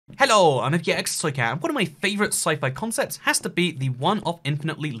Hello, I'm FGXSoyCat, and one of my favourite sci-fi concepts has to be the one of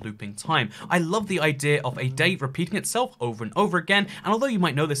infinitely looping time. I love the idea of a day repeating itself over and over again, and although you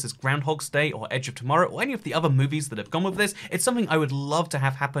might know this as Groundhog's Day or Edge of Tomorrow or any of the other movies that have gone with this, it's something I would love to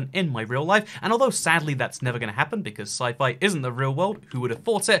have happen in my real life, and although sadly that's never going to happen because sci-fi isn't the real world, who would have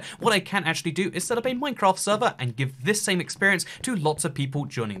thought it, what I can actually do is set up a Minecraft server and give this same experience to lots of people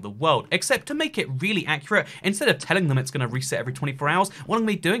joining the world. Except to make it really accurate, instead of telling them it's going to reset every 24 hours, what I'm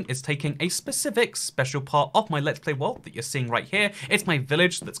going to be doing is taking a specific special part of my Let's Play world that you're seeing right here. It's my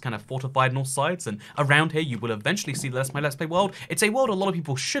village that's kind of fortified on all sides, and around here you will eventually see my Let's Play world. It's a world a lot of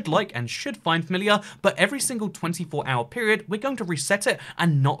people should like and should find familiar, but every single 24-hour period we're going to reset it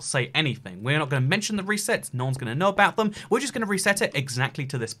and not say anything. We're not going to mention the resets, no one's going to know about them, we're just going to reset it exactly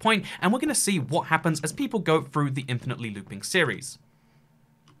to this point, and we're going to see what happens as people go through the infinitely looping series.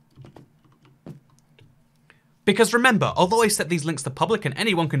 Because remember, although I set these links to public and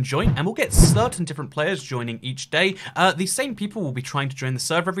anyone can join, and we'll get certain different players joining each day, these same people will be trying to join the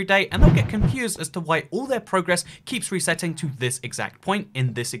server every day, and they'll get confused as to why all their progress keeps resetting to this exact point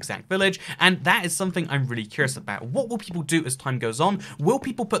in this exact village, and that is something I'm really curious about. What will people do as time goes on? Will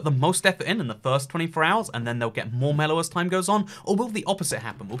people put the most effort in the first 24 hours, and then they'll get more mellow as time goes on? Or will the opposite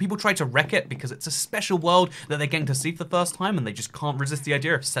happen? Will people try to wreck it because it's a special world that they're getting to see for the first time, and they just can't resist the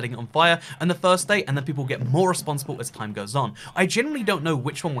idea of setting it on fire on the first day, and then people get more responsible as time goes on? I generally don't know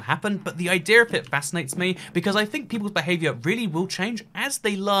which one will happen, but the idea of it fascinates me because I think people's behavior really will change as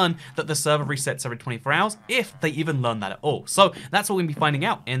they learn that the server resets every 24 hours, if they even learn that at all. So that's what we're going to be finding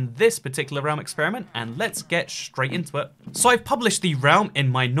out in this particular realm experiment, and let's get straight into it. So I've published the realm in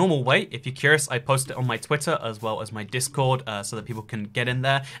my normal way. If you're curious, I post it on my Twitter as well as my Discord so that people can get in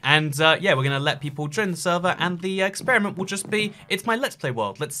there. And yeah, we're going to let people join the server, and the experiment will just be, it's my Let's Play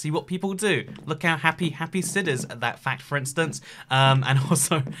world. Let's see what people do. Look how happy Sid is at that fact, for instance. And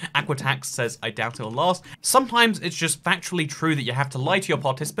also, Aquatax says, I doubt it'll last. Sometimes it's just factually true that you have to lie to your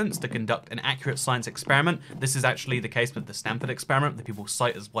participants to conduct an accurate science experiment. This is actually the case with the Stanford experiment that people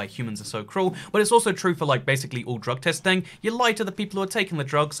cite as why humans are so cruel, but it's also true for like basically all drug testing. You lie to the people who are taking the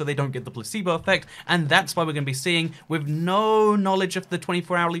drug so they don't get the placebo effect, and that's why we're going to be seeing, with no knowledge of the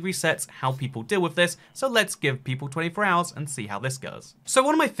 24-hourly resets, how people deal with this. So let's give people 24 hours and see how this goes. So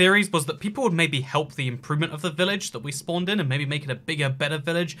one of my theories was that people would maybe help the improvement of the village that we spawned in and maybe make it a bigger, better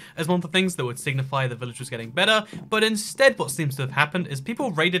village as one of the things that would signify the village was getting better, but instead what seems to have happened is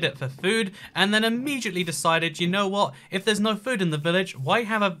people raided it for food and then immediately decided, you know what, if there's no food in the village, why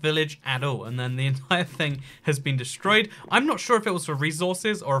have a village at all? And then the entire thing has been destroyed. I'm not sure if it was for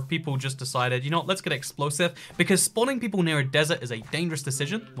resources or if people just decided, you know what, let's get explosive, because spawning people near a desert is a dangerous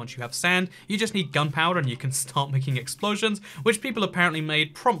decision. Once you have sand, you just need gunpowder and you can start making explosions, which people apparently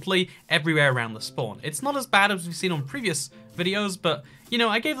made promptly everywhere around the spawn. It's not as bad as we've seen on previous videos, but you know,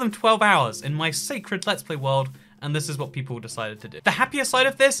 I gave them 12 hours in my sacred Let's Play world, and this is what people decided to do. The happier side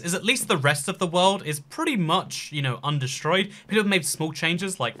of this is at least the rest of the world is pretty much, you know, undestroyed. People have made small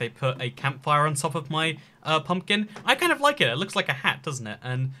changes, like they put a campfire on top of my pumpkin. I kind of like it. It looks like a hat, doesn't it?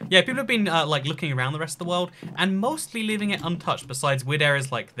 And yeah, people have been like looking around the rest of the world and mostly leaving it untouched, besides weird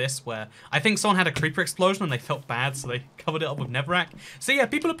areas like this where I think someone had a creeper explosion and they felt bad, so they covered it up with netherrack. So yeah,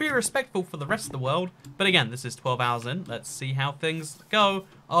 people are pretty respectful for the rest of the world. But again, this is 12 hours in. Let's see how things go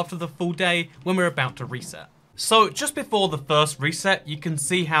after the full day when we're about to reset. So just before the first reset, you can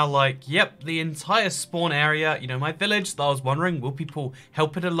see how, like, yep, the entire spawn area, you know, my village, I was wondering, will people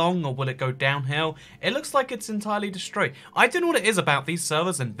help it along or will it go downhill? It looks like it's entirely destroyed. I don't know what it is about these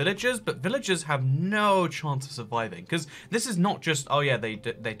servers and villages, but villagers have no chance of surviving, because this is not just, oh yeah, they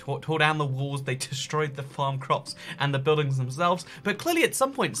tore down the walls, they destroyed the farm crops and the buildings themselves, but clearly at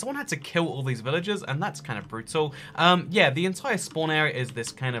some point someone had to kill all these villagers, and that's kind of brutal. Yeah, the entire spawn area is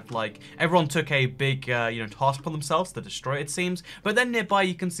this kind of like, everyone took a big, you know, task for themselves to destroy, it seems. But then nearby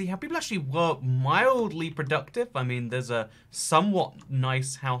you can see how people actually were mildly productive. I mean, there's a somewhat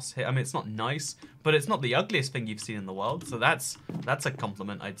nice house here. I mean, it's not nice, but it's not the ugliest thing you've seen in the world, so that's a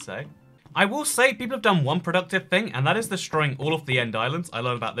compliment, I'd say. I will say people have done one productive thing, and that is destroying all of the end islands. I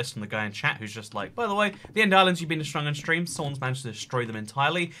learned about this from the guy in chat who's just like, by the way, the end islands you've been destroying on stream, someone's managed to destroy them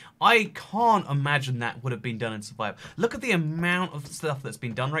entirely. I can't imagine that would have been done in Survive. Look at the amount of stuff that's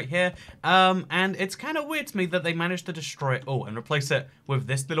been done right here, and it's kind of weird to me that they managed to destroy it all and replace it with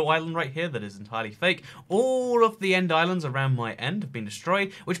this little island right here that is entirely fake. All of the end islands around my end have been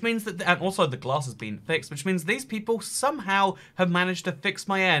destroyed, which means that, and also the glass has been fixed, which means these people somehow have managed to fix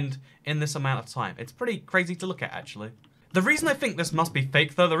my end in this amount of time. It's pretty crazy to look at, actually. The reason I think this must be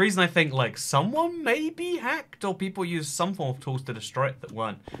fake, though, the reason I think, like, someone maybe hacked or people used some form of tools to destroy it that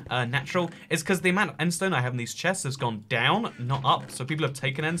weren't natural, is because the amount of endstone I have in these chests has gone down, not up. So people have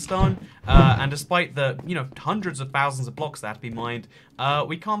taken endstone, and despite the, you know, hundreds of thousands of blocks that have to be mined,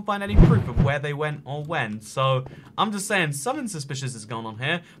 we can't find any proof of where they went or when. So I'm just saying something suspicious is going on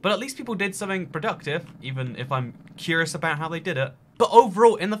here, but at least people did something productive, even if I'm curious about how they did it. But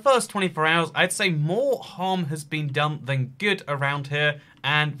overall, in the first 24 hours, I'd say more harm has been done than good around here,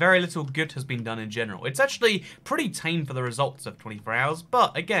 and very little good has been done in general. It's actually pretty tame for the results of 24 hours,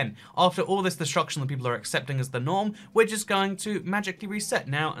 but again, after all this destruction that people are accepting as the norm, we're just going to magically reset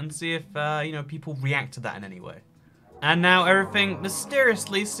now and see if, you know, people react to that in any way. And now everything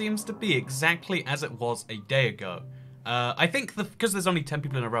mysteriously seems to be exactly as it was a day ago. I think because there's only 10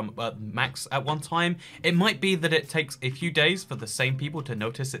 people in a room max at one time, it might be that it takes a few days for the same people to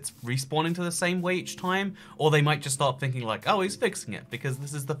notice it's respawning to the same way each time, or they might just start thinking like, oh, he's fixing it because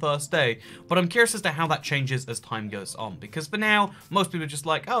this is the first day. But I'm curious as to how that changes as time goes on, because for now, most people are just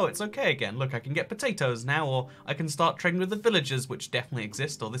like, oh, it's okay again. Look, I can get potatoes now, or I can start trading with the villagers, which definitely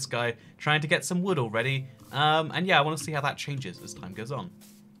exist, or this guy trying to get some wood already. And yeah, I want to see how that changes as time goes on.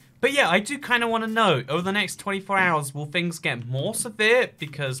 But yeah, I do kind of want to know, over the next 24 hours, will things get more severe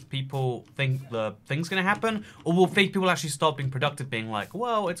because people think the thing's going to happen? Or will people actually start being productive, being like,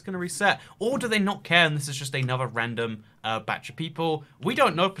 well, it's going to reset? Or do they not care and this is just another random batch of people? We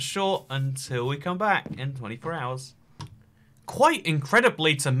don't know for sure until we come back in 24 hours. Quite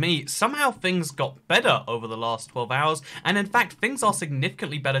incredibly to me, somehow things got better over the last 12 hours, and in fact, things are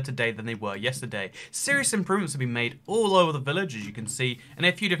significantly better today than they were yesterday. Serious improvements have been made all over the village, as you can see, in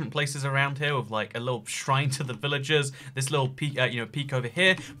a few different places around here with like a little shrine to the villagers, this little peak, peak over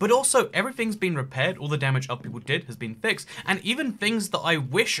here, but also everything's been repaired, all the damage other people did has been fixed, and even things that I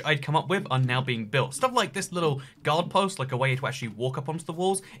wish I'd come up with are now being built. Stuff like this little guard post, like a way to actually walk up onto the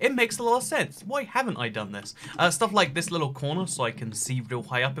walls, it makes a lot of sense. Why haven't I done this? Stuff like this little corner so I can see real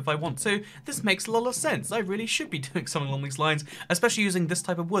high up if I want to. This makes a lot of sense. I really should be doing something along these lines, especially using this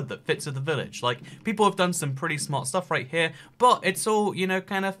type of wood that fits with the village. Like, people have done some pretty smart stuff right here, but it's all, you know,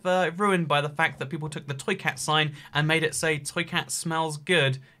 kind of ruined by the fact that people took the Toy Cat sign and made it say, Toy Cat smells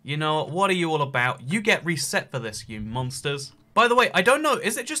good. You know, what are you all about? You get reset for this, you monsters. By the way, I don't know,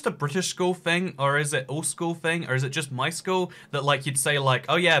 is it just a British school thing, or is it all school thing, or is it just my school that, like, you'd say, like,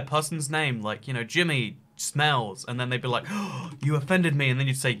 oh yeah, person's name, like, you know, Jimmy smells, and then they'd be like, oh, you offended me, and then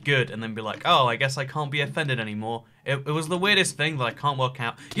you'd say good, and then be like, oh, I guess I can't be offended anymore. It was the weirdest thing that I can't work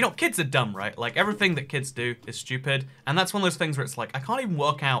out. You know, kids are dumb, right? Like, everything that kids do is stupid, and that's one of those things where it's like, I can't even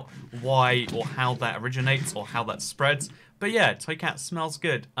work out why or how that originates or how that spreads. But yeah, Toy Cat smells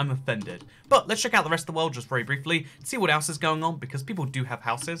good. I'm offended. But let's check out the rest of the world just very briefly, see what else is going on, because people do have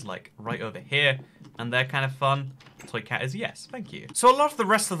houses, like right over here, and they're kind of fun. Toy Cat is yes, thank you. So a lot of the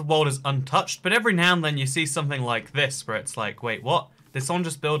rest of the world is untouched, but every now and then you see something like this, where it's like, wait, what? Did someone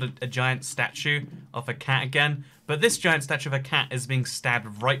just build a giant statue of a cat again? But this giant statue of a cat is being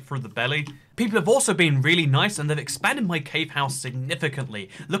stabbed right through the belly. People have also been really nice, and they've expanded my cave house significantly.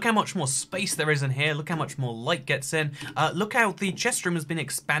 Look how much more space there is in here. Look how much more light gets in. Look how the chest room has been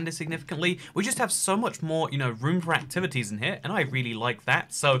expanded significantly. We just have so much more, you know, room for activities in here, and I really like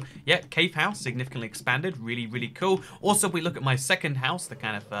that. So yeah, cave house significantly expanded. Really, really cool. Also, if we look at my second house, the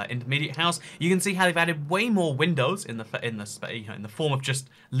kind of intermediate house, you can see how they've added way more windows in the form of just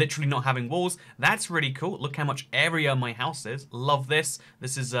literally not having walls. That's really cool. Look how much area my house is. Love this.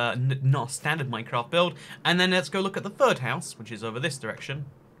 This is not a standard Minecraft build. And then let's go look at the third house, which is over this direction.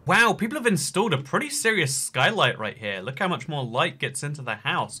 Wow, people have installed a pretty serious skylight right here. Look how much more light gets into the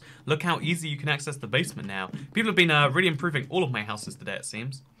house. Look how easy you can access the basement now. People have been really improving all of my houses today, it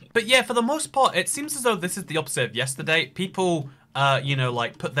seems. But yeah, for the most part, it seems as though this is the opposite of yesterday. People you know,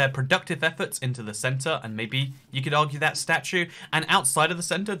 like put their productive efforts into the center, and maybe you could argue that statue, and outside of the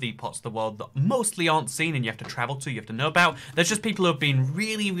center, the parts of the world that mostly aren't seen and you have to travel to, you have to know about, there's just people who have been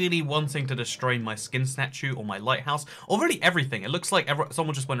really, really wanting to destroy my skin statue or my lighthouse, or really everything. It looks like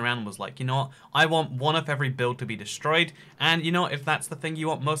someone just went around and was like, you know what, I want one of every build to be destroyed, and you know, if that's the thing you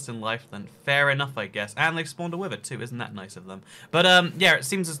want most in life, then fair enough, I guess. And they spawned a wither too, isn't that nice of them? But yeah, it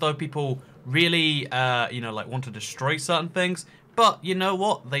seems as though people really, you know, like want to destroy certain things. But you know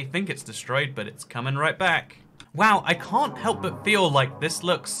what? They think it's destroyed, but it's coming right back. Wow, I can't help but feel like this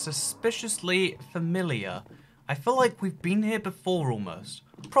looks suspiciously familiar. I feel like we've been here before almost.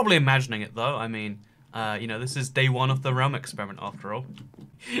 Probably imagining it though. I mean, you know, this is day one of the realm experiment after all.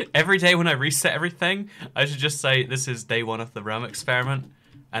 Every day when I reset everything, I should just say this is day one of the realm experiment.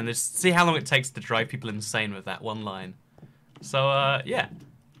 And just see how long it takes to drive people insane with that one line. So, yeah.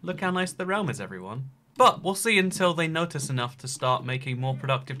 Look how nice the realm is, everyone. But we'll see until they notice enough to start making more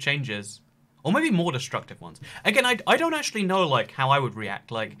productive changes. Or maybe more destructive ones. Again, I don't actually know, like, how I would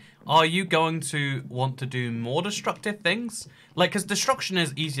react. Like, are you going to want to do more destructive things? Like, because destruction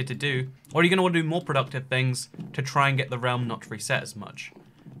is easier to do. Or are you going to want to do more productive things to try and get the realm not to reset as much?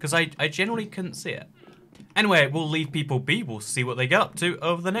 Because I generally couldn't see it. Anyway, we'll leave people be. We'll see what they get up to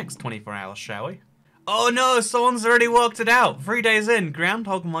over the next 24 hours, shall we? Oh no, someone's already worked it out. 3 days in,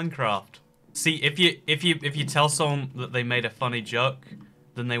 Groundhog Minecraft. See, if you tell someone that they made a funny joke,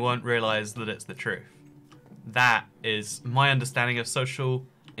 then they won't realize that it's the truth. That is my understanding of social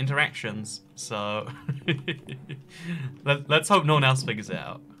interactions. So let's hope no one else figures it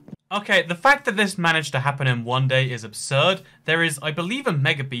out. Okay, the fact that this managed to happen in 1 day is absurd. There is, I believe, a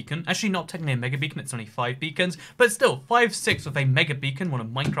mega beacon. Actually, not technically a mega beacon, it's only 5 beacons. But still, 5/6 with a mega beacon, one of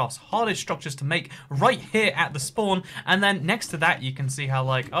Minecraft's hardest structures to make, right here at the spawn. And then next to that, you can see how,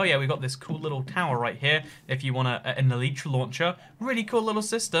 like, oh yeah, we got this cool little tower right here. If you want an Elytra launcher, really cool little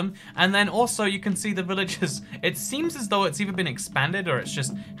system. And then also, you can see the villages. It seems as though it's either been expanded or it's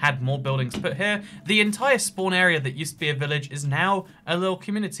just had more buildings put here. The entire spawn area that used to be a village is now a little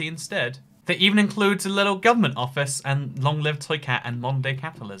community instead. That even includes a little government office and long live Toycat and modern day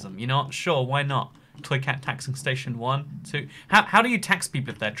capitalism. You know, sure, why not? Toycat taxing station 1, 2. How do you tax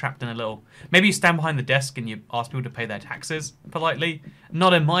people if they're trapped in a little... Maybe you stand behind the desk and you ask people to pay their taxes politely.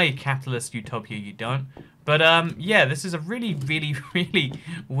 Not in my capitalist utopia, you don't. But yeah, this is a really, really, really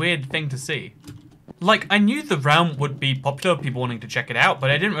weird thing to see. Like, I knew the realm would be popular, people wanting to check it out,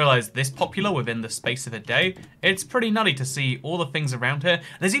 but I didn't realize this popular within the space of a day. It's pretty nutty to see all the things around here.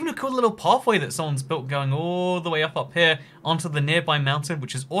 There's even a cool little pathway that someone's built going all the way up here onto the nearby mountain,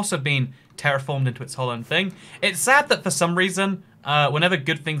 which has also been terraformed into its whole own thing. It's sad that for some reason, whenever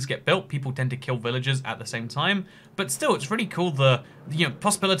good things get built, people tend to kill villagers at the same time. But still, it's really cool the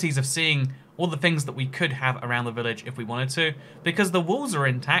possibilities of seeing all the things that we could have around the village if we wanted to, because the walls are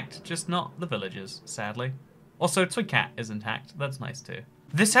intact, just not the villagers, sadly. Also, Toycat is intact, that's nice too.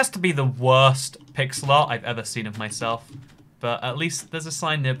 This has to be the worst pixel art I've ever seen of myself, but at least there's a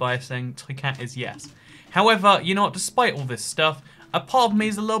sign nearby saying Toycat is yes. However, you know what, despite all this stuff, a part of me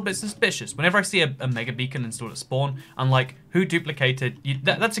is a little bit suspicious. Whenever I see a mega beacon installed at spawn, I'm like, who duplicated?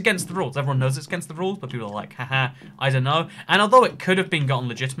 That's against the rules. Everyone knows it's against the rules, but people are like, haha, I don't know. And although it could have been gotten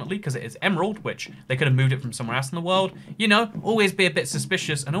legitimately, because it is Emerald, which they could have moved it from somewhere else in the world, you know, always be a bit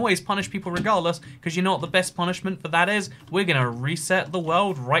suspicious and always punish people regardless, because you know what the best punishment for that is? We're going to reset the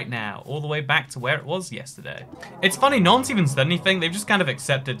world right now, all the way back to where it was yesterday. It's funny, no one's even said anything. They've just kind of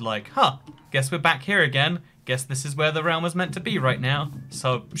accepted, like, huh, guess we're back here again. Guess this is where the realm was meant to be right now.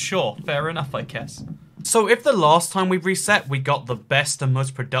 So, sure, fair enough, I guess. So if the last time we reset, we got the best and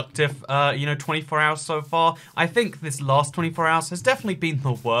most productive, 24 hours so far, I think this last 24 hours has definitely been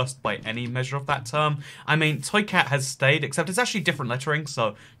the worst by any measure of that term. I mean, Toycat has stayed, except it's actually different lettering,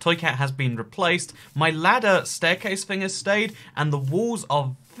 so Toycat has been replaced. My ladder staircase thing has stayed, and the walls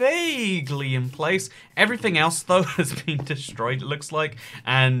are vaguely in place. Everything else, though, has been destroyed, it looks like,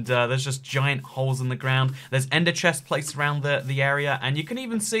 and there's just giant holes in the ground. There's ender chests placed around the area, and you can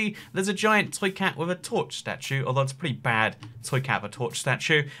even see there's a giant Toycat with a torch statue, although it's a pretty bad Toycat with a torch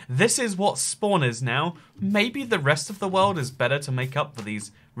statue. This is what spawn is now. Maybe the rest of the world is better to make up for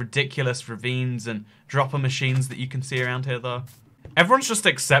these ridiculous ravines and dropper machines that you can see around here, though. Everyone's just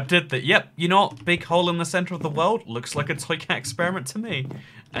accepted that, yep, you know what, big hole in the center of the world looks like a Toycat experiment to me.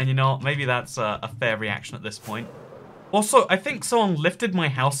 And you know what, maybe that's a fair reaction at this point. Also, I think someone lifted my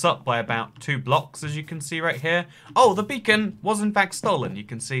house up by about 2 blocks, as you can see right here. Oh, the beacon was in fact stolen. You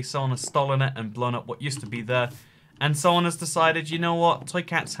can see someone has stolen it and blown up what used to be there. And someone has decided, you know what,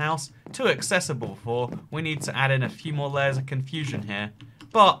 Toycat's house, too accessible for. We need to add in a few more layers of confusion here.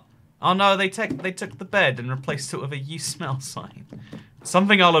 But oh no, they took the bed and replaced it with a "you smell" sign.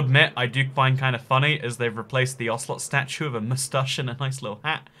 Something I'll admit I do find kind of funny is they've replaced the Ocelot statue with a moustache and a nice little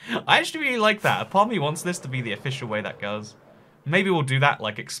hat. I actually really like that. A part of me wants this to be the official way that goes. Maybe we'll do that,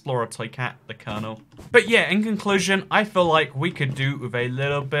 like Explorer Toycat, the Colonel. But yeah, in conclusion, I feel like we could do with a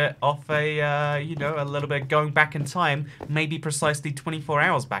little bit of a, a little bit going back in time. Maybe precisely 24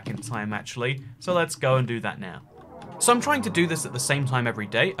 hours back in time, actually. So let's go and do that now. So I'm trying to do this at the same time every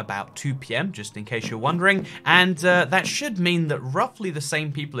day, about 2 PM, just in case you're wondering, and that should mean that roughly the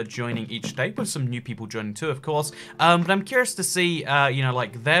same people are joining each day, with some new people joining too, of course, but I'm curious to see,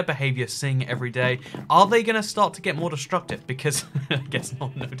 like their behavior seeing every day. Are they going to start to get more destructive? Because I guess no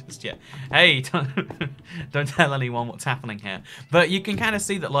one noticed yet. Hey, don't tell anyone what's happening here. But you can kind of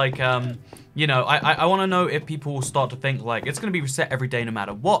see that, like, You know, I want to know if people will start to think like it's going to be reset every day no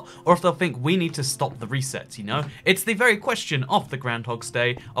matter what, or if they'll think we need to stop the resets, you know? It's the very question of the Groundhog's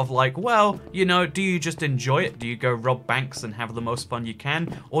Day of like, well, you know, do you just enjoy it? Do you go rob banks and have the most fun you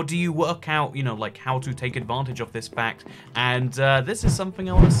can? Or do you work out, you know, like how to take advantage of this fact? And this is something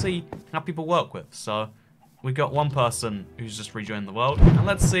I want to see how people work with. So we've got one person who's just rejoined the world, and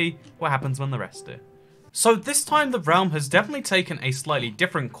let's see what happens when the rest do. So this time the realm has definitely taken a slightly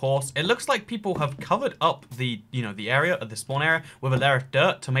different course. It looks like people have covered up the, you know, the area of the spawn area with a layer of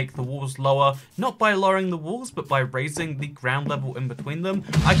dirt to make the walls lower, not by lowering the walls, but by raising the ground level in between them.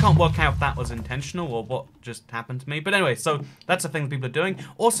 I can't work out if that was intentional or what just happened to me. But anyway, so that's a thing that people are doing.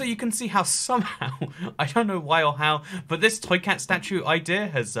 Also, you can see how somehow, I don't know why or how, but this Toy Cat statue idea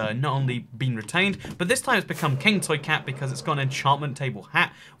has not only been retained, but this time it's become King Toy Cat because it's got an enchantment table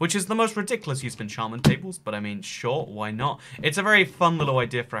hat, which is the most ridiculous use of enchantment tables. But I mean, sure, why not? It's a very fun little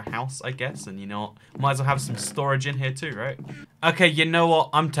idea for a house, I guess, and you know what? Might as well have some storage in here too, right? Okay, you know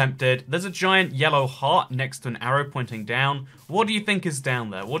what? I'm tempted. There's a giant yellow heart next to an arrow pointing down. What do you think is down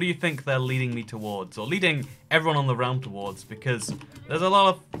there? What do you think they're leading me towards, or leading everyone on the realm towards? Because there's a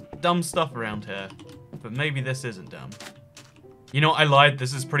lot of dumb stuff around here, but maybe this isn't dumb. You know what? I lied.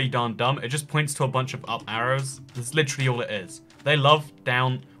 This is pretty darn dumb. It just points to a bunch of up arrows. That's literally all it is. They love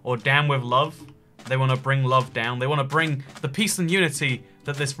down, or down with love. They want to bring love down. They want to bring the peace and unity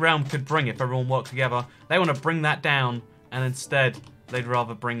that this realm could bring if everyone worked together. They want to bring that down, and instead, they'd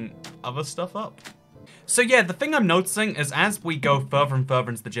rather bring other stuff up. So yeah, the thing I'm noticing is as we go further and further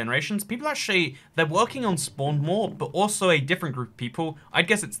into the generations, people actually, they're working on spawn more, but also a different group of people, I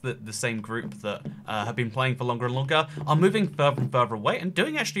guess it's the same group that have been playing for longer and longer, are moving further and further away and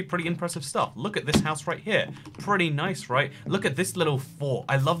doing actually pretty impressive stuff. Look at this house right here. Pretty nice, right? Look at this little fort.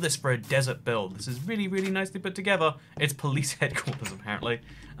 I love this for a desert build. This is really, really nicely put together. It's police headquarters, apparently.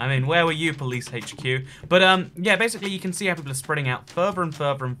 I mean, where were you, police HQ? But yeah, basically you can see how people are spreading out further and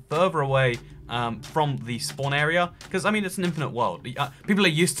further and further away from the spawn area, because I mean it's an infinite world. People are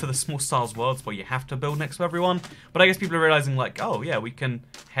used to the small stars worlds where you have to build next to everyone, but I guess people are realizing like, oh yeah, we can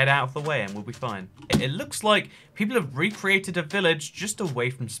head out of the way and we'll be fine. It looks like people have recreated a village just away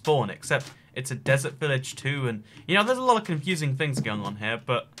from spawn, except it's a desert village too, and you know, there's a lot of confusing things going on here,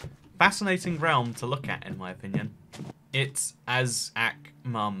 but fascinating realm to look at in my opinion. It's Azak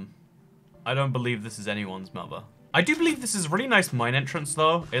Mum. I don't believe this is anyone's mother. I do believe this is a really nice mine entrance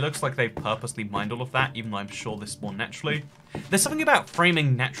though. It looks like they've purposely mined all of that, even though I'm sure this spawned naturally. There's something about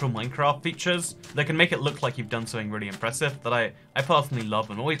framing natural Minecraft features that can make it look like you've done something really impressive that I personally love,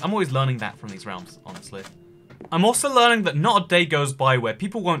 and I'm always learning that from these realms, honestly. I'm also learning that not a day goes by where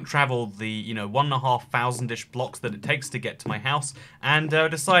people won't travel the, you know, 1,500-ish blocks that it takes to get to my house, and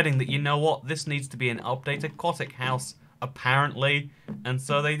deciding that, you know what, this needs to be an updated aquatic house, apparently, and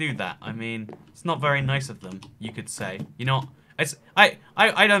so they do that. I mean, it's not very nice of them, you could say. You know,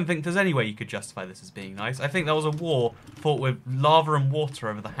 I don't think there's any way you could justify this as being nice. I think there was a war fought with lava and water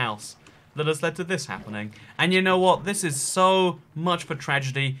over the house that has led to this happening. And you know what? This is so much for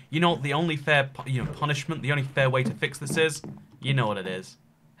tragedy. You know what the only fair, punishment, the only fair way to fix this is? You know what it is.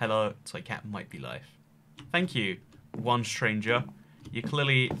 Hello, Toy Cat might be life. Thank you, one stranger. You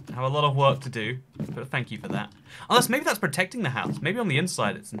clearly have a lot of work to do, but thank you for that. Unless maybe that's protecting the house. Maybe on the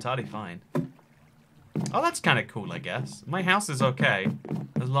inside it's entirely fine. Oh, that's kind of cool, I guess. My house is okay,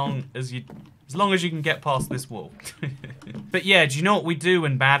 as long as you can get past this wall. But yeah, do you know what we do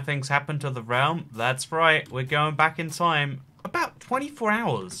when bad things happen to the realm? That's right, we're going back in time. About 24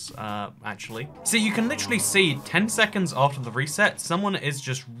 hours, actually. So you can literally see 10 seconds after the reset, someone is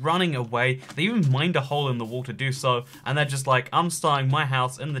just running away. They even mined a hole in the wall to do so, and they're just like, I'm starting my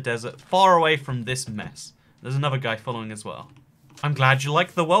house in the desert, far away from this mess. There's another guy following as well. I'm glad you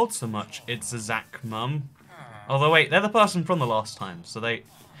like the world so much. It's Azak Mum. Although wait, they're the person from the last time, so did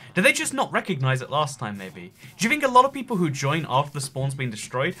they just not recognize it last time, maybe? Do you think a lot of people who join after the spawn's been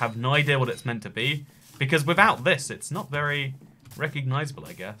destroyed have no idea what it's meant to be? Because without this, it's not very recognizable,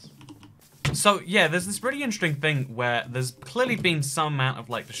 I guess. So yeah, there's this really interesting thing where there's clearly been some amount of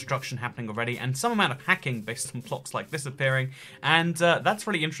like destruction happening already and some amount of hacking based on blocks like this appearing, and that's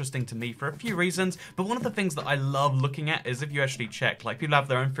really interesting to me for a few reasons. But one of the things that I love looking at is if you actually check, like people have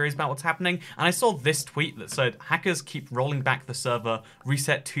their own theories about what's happening, and I saw this tweet that said hackers keep rolling back the server,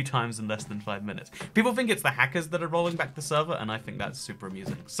 reset 2 times in less than 5 minutes. People think it's the hackers that are rolling back the server, and I think that's super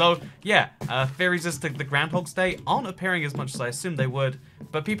amusing. So yeah, theories as to the Groundhog's Day aren't appearing as much as I assumed they would,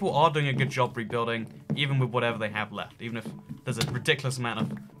 but people are doing a good job rebuilding, even with whatever they have left, even if there's a ridiculous amount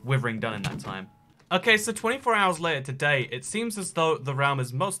of withering done in that time. Okay, so 24 hours later today, it seems as though the realm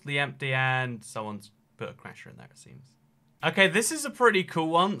is mostly empty and someone's put a crasher in there, it seems. Okay, this is a pretty cool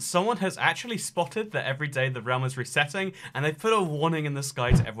one. Someone has actually spotted that every day the realm is resetting, and they put a warning in the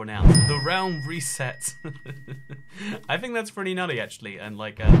sky to everyone else. The realm resets. I think that's pretty nutty, actually, and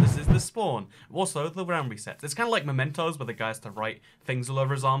like, this is the spawn. Also, the realm resets. It's kind of like Mementos, where the guy has to write things all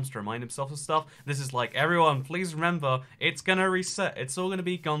over his arms to remind himself of stuff. This is like, everyone, please remember, it's gonna reset. It's all gonna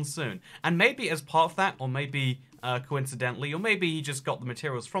be gone soon. And maybe as part of that, or maybe coincidentally, or maybe he just got the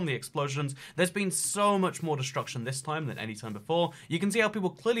materials from the explosions. There's been so much more destruction this time than any time before. You can see how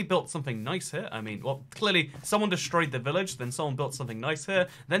people clearly built something nice here. I mean, well, clearly someone destroyed the village, then someone built something nice here,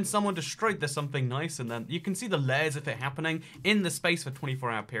 then someone destroyed this something nice, and then you can see the layers of it happening in the space for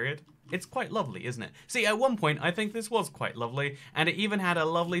 24-hour period. It's quite lovely, isn't it? See, at one point, I think this was quite lovely, and it even had a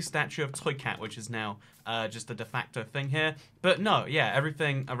lovely statue of Toy Cat, which is now just a de facto thing here. But no, yeah,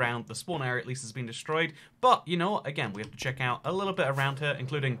 everything around the spawn area at least has been destroyed. But, you know what, again, we have to check out a little bit around here,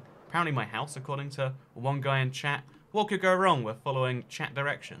 including apparently my house, according to one guy in chat. What could go wrong with following chat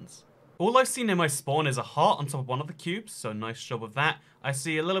directions? All I've seen in my spawn is a heart on top of one of the cubes, so nice job of that. I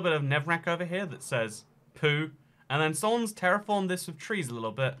see a little bit of Nevrak over here that says poo, and then someone's terraformed this with trees a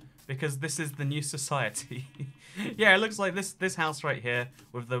little bit, because this is the new society. Yeah, it looks like this house right here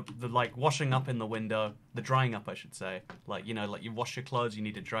with the like washing up in the window, the drying up I should say. Like, you know, like you wash your clothes, you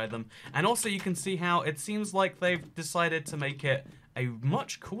need to dry them. And also you can see how it seems like they've decided to make it a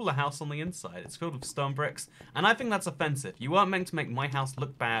much cooler house on the inside. It's filled with stone bricks, and I think that's offensive. You weren't meant to make my house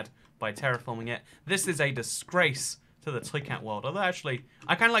look bad by terraforming it. This is a disgrace to the Toy Cat world. Although actually,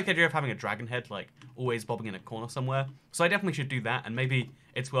 I kind of like the idea of having a dragon head, like, always bobbing in a corner somewhere. So I definitely should do that, and maybe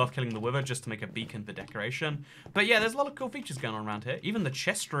it's worth killing the wither just to make a beacon for decoration. But yeah, there's a lot of cool features going on around here. Even the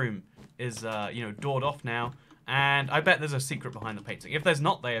chest room is, you know, doored off now. And I bet there's a secret behind the painting. If there's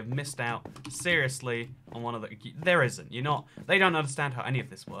not, they have missed out seriously on one of the... There isn't. You're not... They don't understand how any of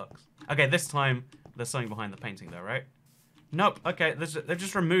this works. Okay, this time, there's something behind the painting though, right? Nope. Okay, they've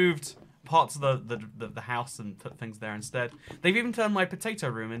just removed parts of the house and put things there instead. They've even turned my potato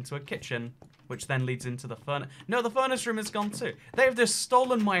room into a kitchen, which then leads into the furnace. No, the furnace room is gone too. They've just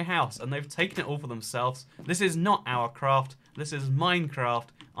stolen my house and they've taken it all for themselves. This is not our craft. This is Minecraft.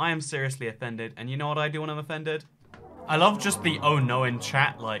 I am seriously offended. And you know what I do when I'm offended? I love just the oh no in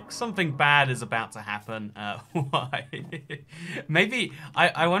chat, like something bad is about to happen. Why? Maybe,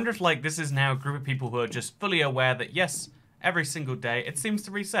 I wonder if like this is now a group of people who are just fully aware that yes, every single day it seems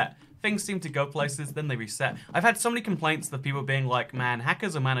to reset. Things seem to go places, then they reset. I've had so many complaints of people being like, man,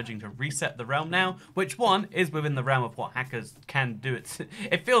 hackers are managing to reset the realm now, which one, is within the realm of what hackers can do.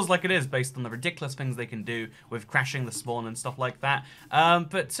 It feels like it is based on the ridiculous things they can do with crashing the spawn and stuff like that.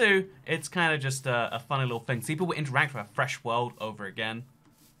 But two, it's kind of just a funny little thing. People will interact with a fresh world over again.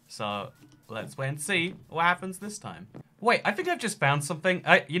 So let's wait and see what happens this time. Wait, I think I've just found something.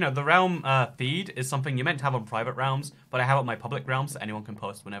 You know, the realm feed is something you're meant to have on private realms, but I have it on my public realms so anyone can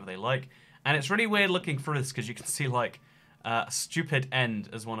post whenever they like. And it's really weird looking through this because you can see like stupid end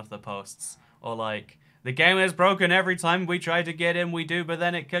as one of the posts. Or like, the game is broken every time we try to get in, we do, but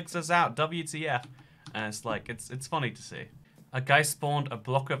then it kicks us out, WTF. And it's like, it's funny to see. A guy spawned a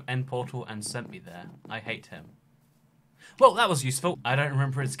block of end portal and sent me there. I hate him. Well, that was useful. I don't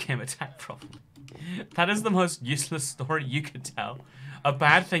remember his game attack properly. That is the most useless story you could tell. A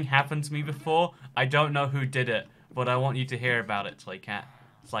bad thing happened to me before. I don't know who did it, but I want you to hear about it, Toy Cat.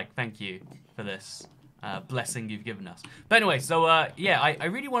 It's like, thank you for this blessing you've given us. But anyway, so yeah, I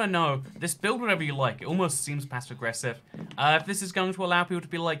really want to know, this build whatever you like. It almost seems passive-aggressive. If this is going to allow people to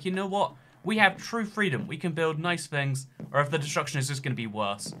be like, you know what? We have true freedom. We can build nice things. Or if the destruction is just going to be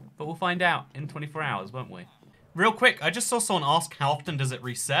worse. But we'll find out in 24 hours, won't we? Real quick, I just saw someone ask how often does it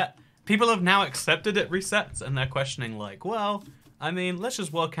reset? People have now accepted it resets, and they're questioning like, well, I mean, let's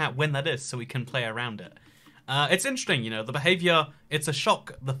just work out when that is so we can play around it. It's interesting, you know, the behavior, it's a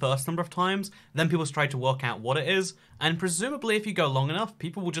shock the first number of times, then people try to work out what it is, and presumably if you go long enough,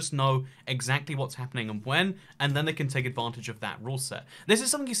 people will just know exactly what's happening and when, and then they can take advantage of that rule set. This is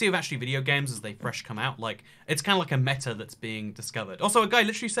something you see with actually video games as they fresh come out, like, it's kind of like a meta that's being discovered. Also, a guy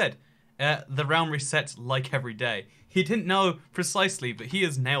literally said, the realm resets like every day. He didn't know precisely, but he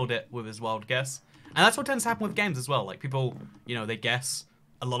has nailed it with his wild guess. And that's what tends to happen with games as well. Like people, you know, they guess.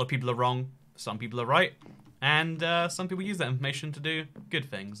 A lot of people are wrong. Some people are right. And some people use that information to do good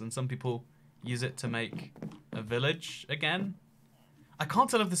things. And some people use it to make a village again. I can't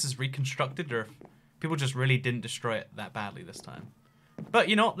tell if this is reconstructed or if people just really didn't destroy it that badly this time. But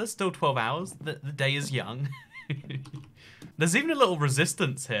you know what? There's still 12 hours. The day is young. There's even a little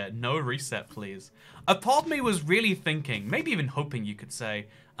resistance here. No reset, please. A part of me was really thinking, maybe even hoping you could say,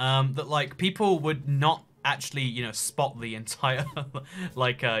 that like people would not actually, you know, spot the entire,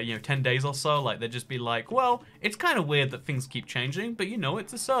 like, 10 days or so. Like, they'd just be like, well, it's kind of weird that things keep changing, but, you know,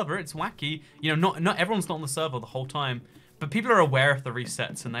 it's a server, it's wacky. You know, not everyone's not on the server the whole time, but people are aware of the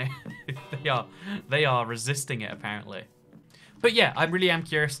resets, and they are resisting it, apparently. But yeah, I really am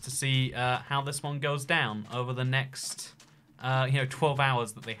curious to see how this one goes down over the next, 12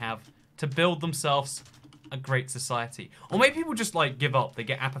 hours that they have to build themselves a great society. Or maybe people just like give up, they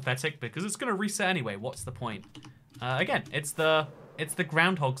get apathetic because it's gonna reset anyway. What's the point? Again, it's the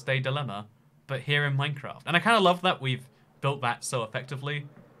Groundhog's Day dilemma, but here in Minecraft. And I kind of love that we've built that so effectively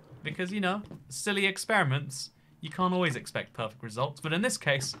because, you know, silly experiments, you can't always expect perfect results, but in this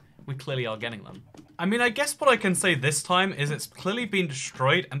case, we clearly are getting them. I mean, I guess what I can say this time is it's clearly been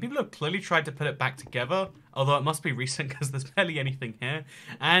destroyed and people have clearly tried to put it back together, although it must be recent because there's barely anything here.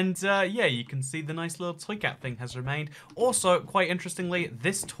 And yeah, you can see the nice little toy cat thing has remained. Also, quite interestingly,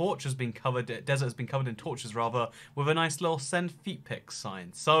 this torch has been covered, desert has been covered in torches rather, with a nice little send feet pics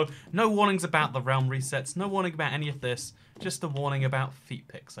sign. So no warnings about the realm resets, no warning about any of this, just a warning about feet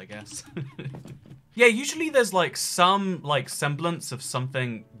pics, I guess. Yeah, usually there's like some like semblance of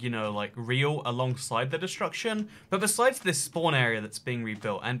something, you know, like real alongside the destruction. But besides this spawn area that's being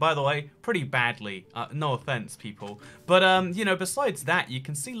rebuilt, and by the way, pretty badly, no offense people. But you know, besides that, you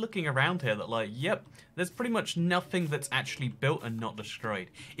can see looking around here that like, yep, there's pretty much nothing that's actually built and not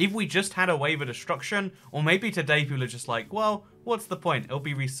destroyed. If we just had a wave of destruction, or maybe today people are just like, well, what's the point? It'll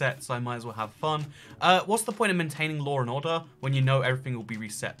be reset, so I might as well have fun. What's the point of maintaining law and order when you know everything will be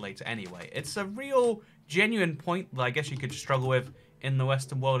reset later anyway? It's a real, genuine point that I guess you could struggle with in the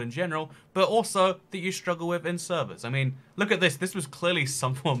Western world in general, but also that you struggle with in servers. I mean, look at this. This was clearly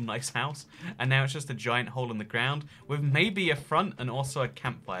some form of nice house, and now it's just a giant hole in the ground with maybe a front and also a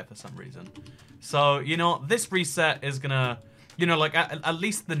campfire for some reason. So, you know, this reset is gonna... You know, like, at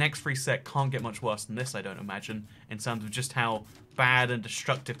least the next reset can't get much worse than this, I don't imagine, in terms of just how bad and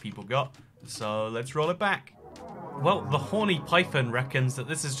destructive people got. So, let's roll it back. Well, the horny python reckons that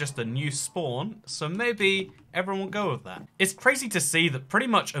this is just a new spawn, so maybe everyone will go with that. It's crazy to see that pretty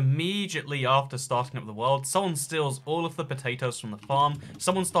much immediately after starting up the world, someone steals all of the potatoes from the farm,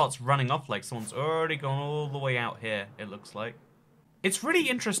 someone starts running off like someone's already gone all the way out here, it looks like. It's really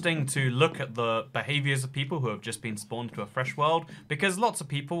interesting to look at the behaviors of people who have just been spawned to a fresh world, because lots of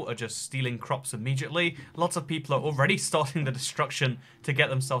people are just stealing crops immediately. Lots of people are already starting the destruction to get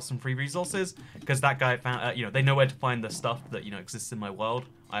themselves some free resources, because that guy found, you know, they know where to find the stuff that, you know, exists in my world.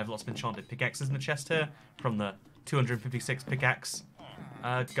 I have lots of enchanted pickaxes in the chest here from the 256 pickaxe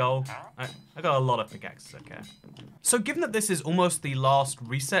goal. I got a lot of pickaxes, okay. So given that this is almost the last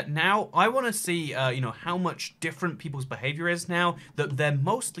reset now, I want to see, you know, how much different people's behavior is now that they're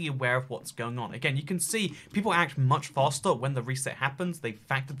mostly aware of what's going on. Again, you can see people act much faster when the reset happens. They've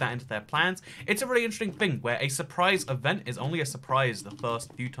factored that into their plans. It's a really interesting thing where a surprise event is only a surprise the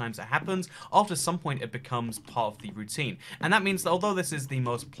first few times it happens. After some point, it becomes part of the routine. And that means that although this is the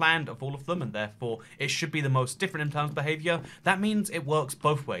most planned of all of them, and therefore it should be the most different in terms of behavior, that means it works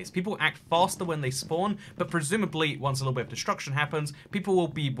both ways. People act faster when they spawn, but presumably once a little bit of destruction happens, people will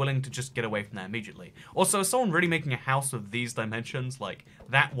be willing to just get away from that immediately. Also, is someone really making a house of these dimensions, like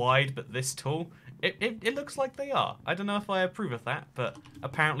that wide but this tall? It looks like they are. I don't know if I approve of that, but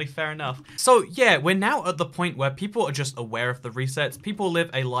apparently fair enough. So yeah, we're now at the point where people are just aware of the resets. People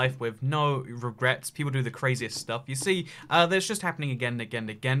live a life with no regrets. People do the craziest stuff. You see, that's just happening again and again and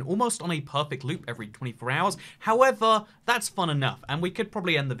again, almost on a perfect loop every 24 hours. However, that's fun enough, and we could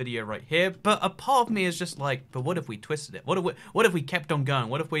probably end the video right here, but a part of me is just like, but what if we twisted it? What if we kept on going?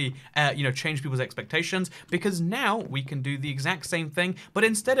 What if we, you know, changed people's expectations? Because now we can do the exact same thing, but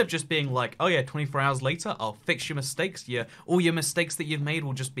instead of just being like, oh yeah, 24 hours later, I'll fix your mistakes, all your mistakes that you've made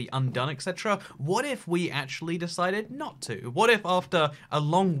will just be undone, etc. What if we actually decided not to? What if after a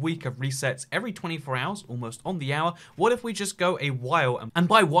long week of resets every 24 hours, almost on the hour, what if we just go a while, and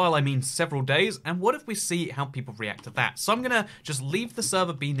by while I mean several days, and what if we see how people react to that? So I'm gonna just leave the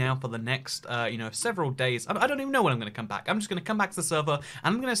server be now for the next, you know, several days. I don't even know when I'm gonna come back. I'm just gonna come back to the server,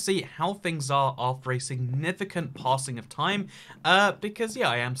 and I'm gonna see how things are after a significant passing of time, because yeah,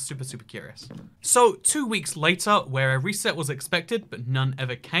 I am super curious. So 2 weeks later, where a reset was expected, but none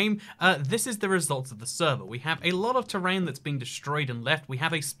ever came, this is the results of the server. We have a lot of terrain that's being destroyed and left. We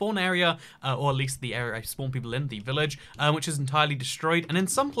have a spawn area, or at least the area I spawn people in, the village, which is entirely destroyed, and in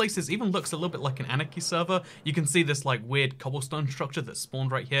some places even looks a little bit like an Anarchy server. You can see this like weird cobblestone structure that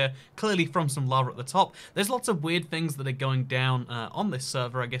spawned right here, clearly from some lava at the top. There's lots of weird things that are going down on this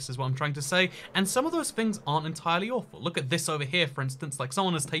server, I guess is what I'm trying to say, and some of those things aren't entirely awful. Look at this over here, for instance, like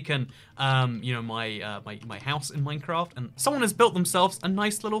someone has taken, you you know, my house in Minecraft, and someone has built themselves a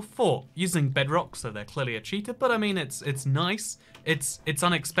nice little fort using bedrock, so they're clearly a cheater, but I mean, it's nice. It's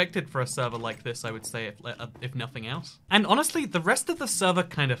unexpected for a server like this, I would say, if nothing else. And honestly, the rest of the server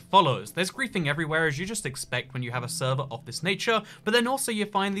kind of follows. There's griefing everywhere, as you just expect when you have a server of this nature, but then also you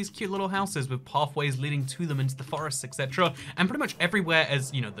find these cute little houses with pathways leading to them into the forests, etc. And pretty much everywhere,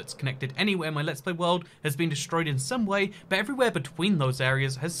 as you know, that's connected anywhere in my Let's Play world has been destroyed in some way, but everywhere between those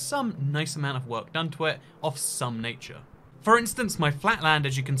areas has some nice amount of work done to it of some nature. For instance, my flatland,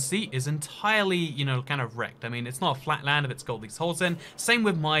 as you can see, is entirely, you know, kind of wrecked. I mean, it's not a flat land if it's got all these holes in. Same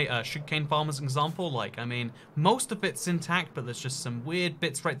with my sugarcane farm as an example. Like, I mean, most of it's intact, but there's just some weird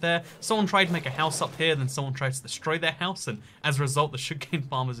bits right there. Someone tried to make a house up here, then someone tried to destroy their house, and as a result, the sugarcane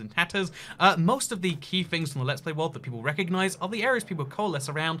farm is in tatters. Most of the key things from the Let's Play world that people recognize are the areas people coalesce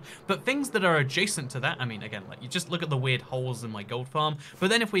around, but things that are adjacent to that, I mean, again, like, you just look at the weird holes in my gold farm,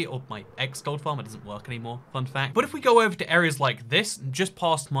 but then if we, or my ex-gold farm, it doesn't work anymore, fun fact. But if we go over to areas like this, just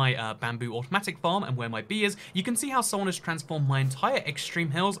past my bamboo automatic farm and where my bee is, you can see how someone has transformed my entire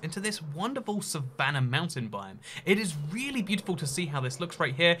extreme hills into this wonderful savanna mountain biome. It is really beautiful to see how this looks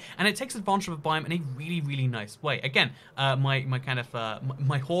right here, and it takes advantage of a biome in a really, really nice way. Again,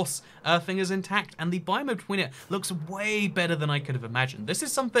 my horse thing is intact, and the biome between it looks way better than I could have imagined. This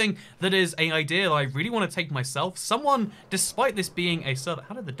is something that is an idea that I really want to take myself. Someone, despite this being a server,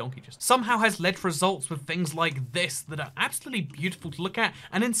 how did the donkey just, somehow has led results with things like this that are absolutely beautiful to look at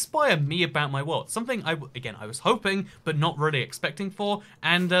and inspire me about my world. Something I was hoping but not really expecting for.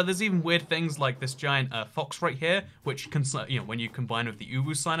 And there's even weird things like this giant fox right here, which you know, when you combine with the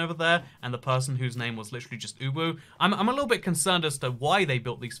uwu sign over there and the person whose name was literally just uwu, I'm a little bit concerned as to why they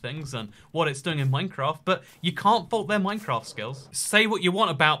built these things and what it's doing in Minecraft. But you can't fault their Minecraft skills. Say what you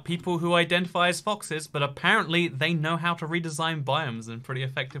want about people who identify as foxes, but apparently they know how to redesign biomes in pretty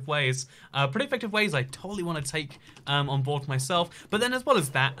effective ways. I totally want to take on board myself. But then as well as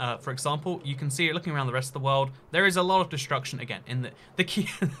that, for example, you can see it looking around the rest of the world, there is a lot of destruction again in the key.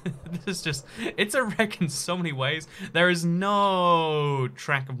 This is just, it's a wreck in so many ways. There is no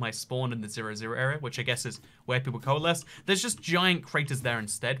track of my spawn in the 0-0 area, which I guess is where people coalesce. There's just giant craters there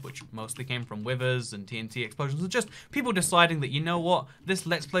instead, which mostly came from withers and TNT explosions, and just people deciding that, you know what, this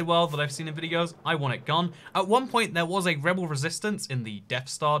Let's Play world that I've seen in videos, I want it gone. At one point there was a rebel resistance in the Death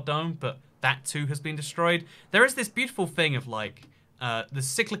Star dome, but that too has been destroyed. There is this beautiful thing of like the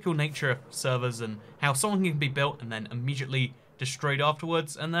cyclical nature of servers and how someone can be built and then immediately destroyed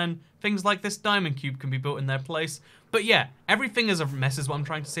afterwards, and then things like this diamond cube can be built in their place. But yeah, everything is a mess is what I'm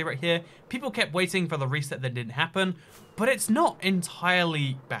trying to say right here. People kept waiting for the reset that didn't happen, but it's not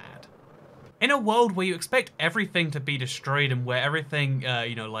entirely bad. In a world where you expect everything to be destroyed and where everything,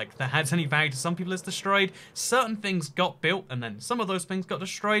 you know, like that has any value to some people is destroyed, certain things got built and then some of those things got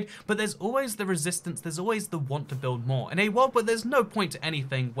destroyed, but there's always the resistance, there's always the want to build more. In a world where there's no point to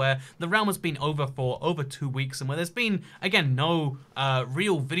anything, where the realm has been over for over 2 weeks and where there's been, again, no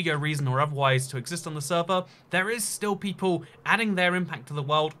real video reason or otherwise to exist on the server, there is still people adding their impact to the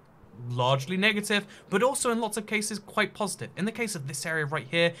world, largely negative, but also in lots of cases quite positive. In the case of this area right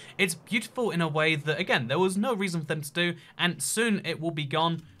here, it's beautiful in a way that, again, there was no reason for them to do, and soon it will be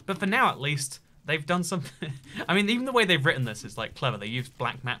gone, but for now at least, they've done something. I mean, even the way they've written this is like clever. They used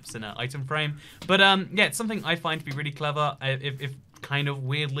black maps in an item frame, but yeah, it's something I find to be really clever, if kind of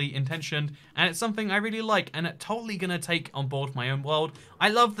weirdly intentioned, and it's something I really like, and it's totally gonna take on board my own world. I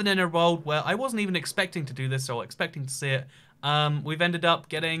love that in a world where I wasn't even expecting to do this or expecting to see it, we've ended up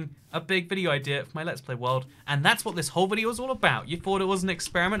getting a big video idea for my Let's Play world, and that's what this whole video is all about. You thought it was an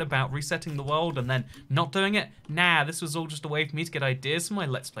experiment about resetting the world and then not doing it? Nah, this was all just a way for me to get ideas for my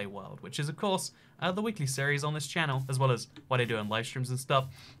Let's Play world, which is, of course, the weekly series on this channel, as well as what I do on live streams and stuff.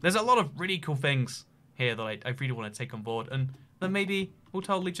 There's a lot of really cool things here that I really want to take on board, and that maybe we'll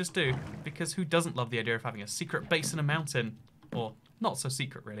totally just do, because who doesn't love the idea of having a secret base in a mountain? Or not so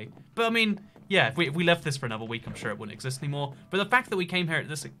secret, really. But I mean, yeah, if we left this for another week, I'm sure it wouldn't exist anymore. But the fact that we came here at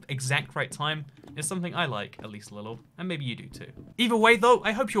this exact right time is something I like, at least a little, and maybe you do too. Either way though,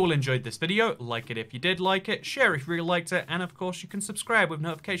 I hope you all enjoyed this video. Like it if you did like it, share if you really liked it, and of course you can subscribe with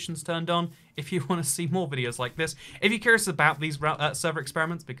notifications turned on if you want to see more videos like this. If you're curious about these server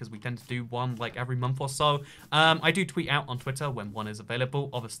experiments, because we tend to do one like every month or so, I do tweet out on Twitter when one is available.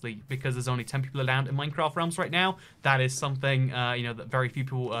 Obviously, because there's only 10 people around in Minecraft realms right now, that is something you know, that very few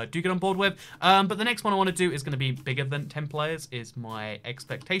people do get on board with. But the next one I want to do is going to be bigger than 10 players, is my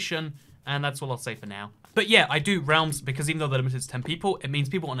expectation. And that's all I'll say for now. But yeah, I do realms because even though they're limited to 10 people, it means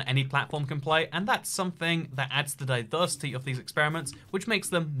people on any platform can play, and that's something that adds to the diversity of these experiments, which makes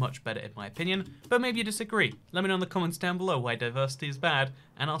them much better in my opinion. But maybe you disagree. Let me know in the comments down below why diversity is bad,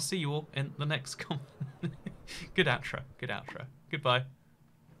 and I'll see you all in the next comment. Good outro. Good outro. Goodbye.